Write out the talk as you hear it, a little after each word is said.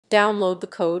Download the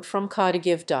code from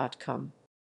codegive.com.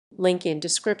 Link in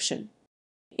description.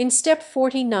 In step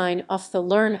 49 of the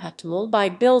Learn HTML by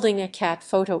Building a Cat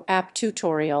Photo App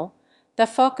tutorial, the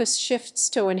focus shifts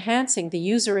to enhancing the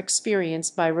user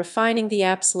experience by refining the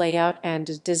app's layout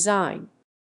and design.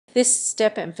 This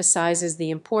step emphasizes the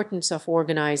importance of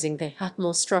organizing the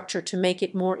HTML structure to make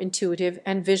it more intuitive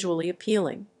and visually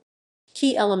appealing.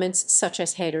 Key elements such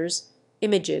as headers,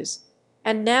 images,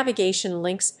 and navigation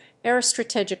links are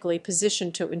strategically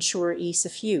positioned to ensure ease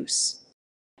of use.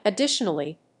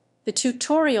 Additionally, the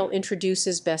tutorial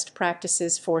introduces best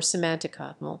practices for semantic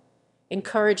HTML,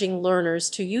 encouraging learners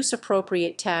to use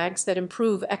appropriate tags that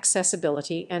improve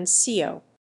accessibility and SEO.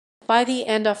 By the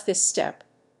end of this step,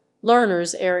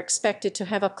 learners are expected to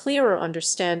have a clearer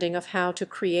understanding of how to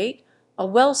create a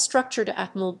well-structured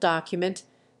HTML document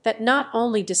that not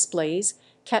only displays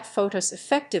cat photos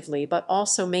effectively but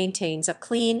also maintains a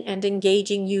clean and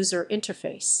engaging user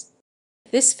interface.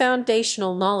 This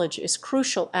foundational knowledge is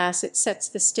crucial as it sets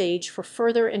the stage for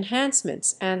further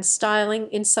enhancements and styling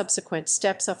in subsequent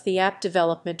steps of the app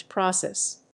development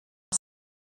process.